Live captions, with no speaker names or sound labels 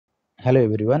Hello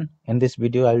everyone. In this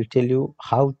video, I will tell you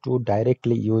how to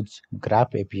directly use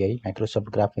Graph API, Microsoft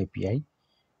Graph API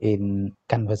in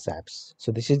Canvas apps.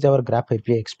 So this is our Graph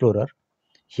API Explorer.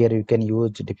 Here you can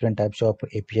use different types of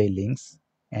API links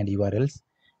and URLs.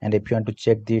 And if you want to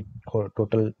check the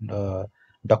total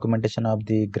documentation of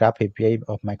the Graph API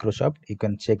of Microsoft, you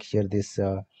can check here this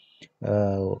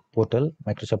portal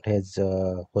Microsoft has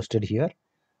hosted here.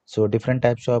 So different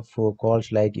types of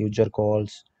calls like user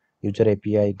calls, user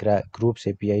API, groups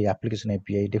API, application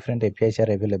API, different APIs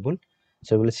are available.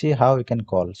 So we'll see how you can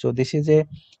call. So this is a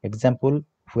example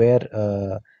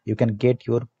where you can get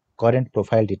your current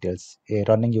profile details, a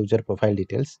running user profile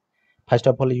details. First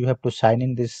of all, you have to sign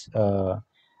in this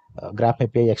Graph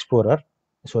API Explorer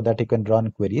so that you can run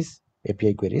queries,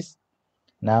 API queries.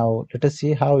 Now let us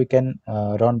see how we can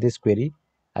run this query.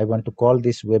 I want to call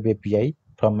this web API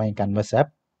from my Canvas app,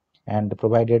 and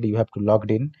provided you have to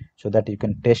logged in so that you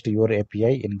can test your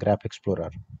API in Graph Explorer.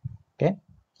 Okay,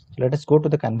 so let us go to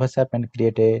the Canvas app and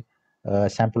create a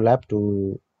sample app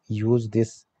to use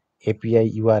this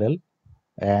API URL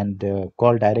and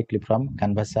call directly from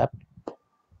Canvas app.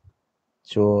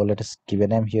 So let us give a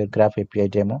name here, Graph API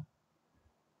demo.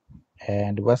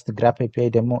 And once the Graph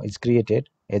API demo is created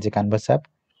as a Canvas app,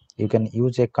 you can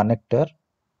use a connector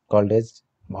called as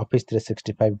Office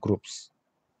 365 groups.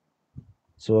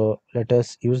 So let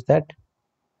us use that,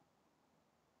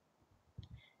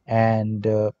 and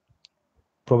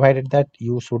provided that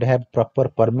you should have proper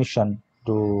permission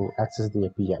to access the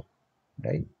API,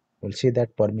 right? We'll see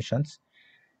that permissions.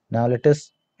 Now let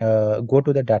us go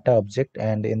to the data object,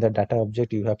 and in the data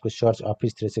object you have to search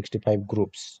Office 365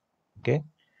 groups. Okay,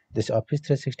 this Office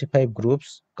 365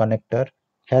 groups connector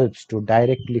helps to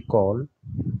directly call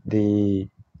the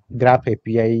Graph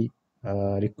API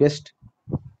request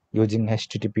using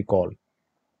HTTP call.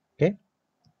 Okay,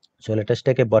 so let us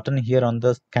take a button here on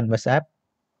the Canvas app,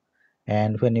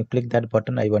 and when you click that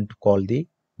button, I want to call the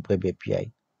web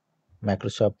API,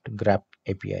 Microsoft Graph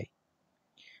API.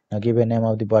 Now give a name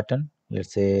of the button.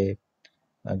 Let's say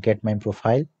get my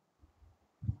profile.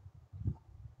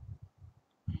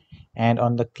 And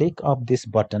on the click of this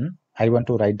button, I want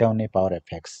to write down a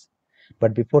PowerFX.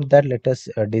 But before that, let us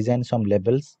design some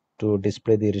labels to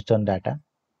display the return data.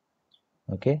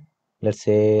 Okay, let's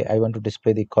say I want to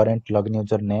display the current login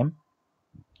username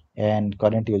and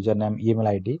current username email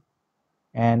ID,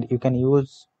 and you can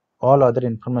use all other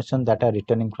information that are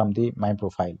returning from the my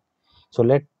profile. So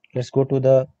let's go to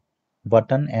the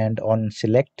button, and on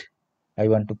select I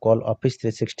want to call Office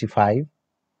 365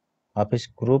 Office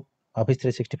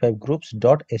 365 groups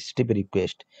dot HTTP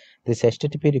request. This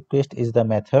HTTP request is the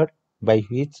method by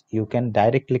which you can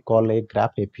directly call a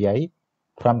Graph API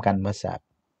from Canvas app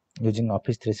using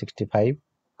Office 365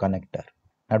 connector.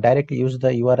 Now directly use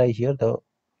the URI here, the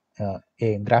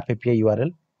a Graph API URL,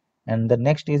 and the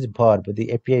next is verb,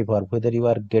 the API verb, whether you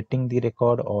are getting the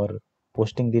record or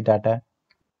posting the data.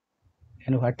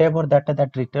 And whatever data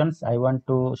that returns, I want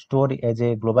to store as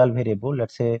a global variable.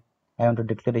 Let's say I want to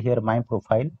declare here my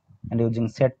profile, and using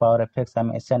set PowerFX,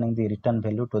 I'm assigning the return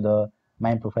value to the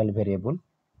my profile variable.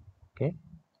 Okay,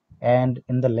 and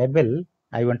in the label,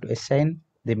 I want to assign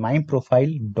the my profile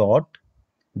dot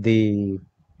the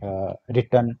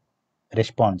return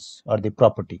response or the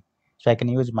property. So I can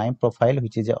use my profile,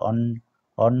 which is a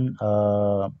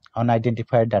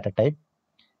unidentified data type.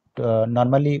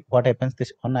 Normally what happens,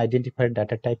 this unidentified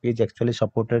data type is actually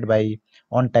supported by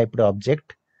untyped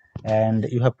object, and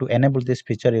you have to enable this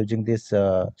feature using these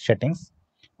settings.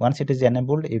 Once it is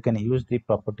enabled, you can use the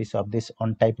properties of this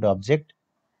untyped object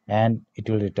and it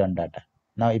will return data.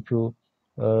 Now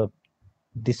uh,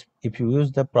 if you use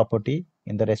the property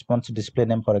in the response display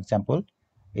name, for example,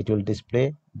 it will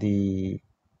display the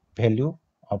value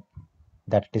of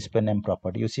that display name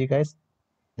property. You see guys,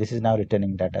 this is now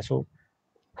returning data. So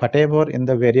whatever in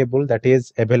the variable that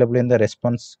is available in the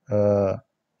response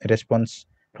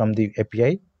from the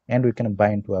API, and we can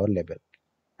bind to our label.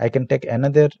 I can take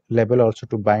another label also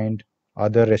to bind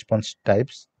other response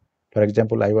types. For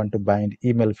example, I want to bind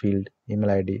email field,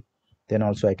 email ID, then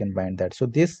also I can bind that. So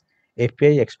this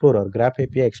API Explorer, Graph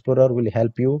API Explorer will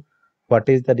help you what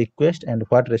is the request and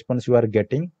what response you are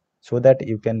getting, so that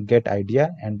you can get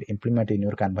idea and implement in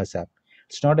your Canvas app.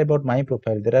 It's not about my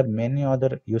profile. There are many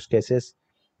other use cases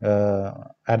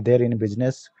are there in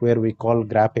business where we call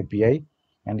Graph API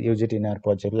and use it in our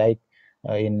project, like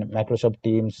in Microsoft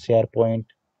Teams, SharePoint.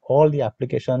 All the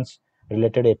applications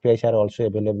related APIs are also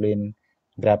available in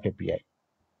Graph API.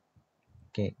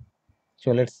 Okay,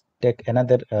 so let's take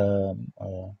another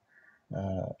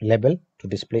label to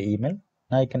display email.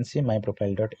 Now you can see my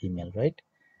profile.email, right?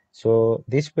 So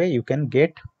this way you can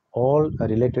get all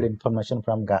related information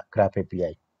from Graph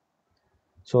API.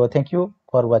 So thank you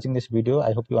for watching this video.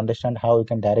 I hope you understand how you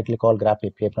can directly call Graph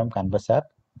API from Canvas app.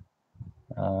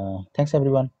 Thanks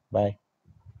everyone. Bye.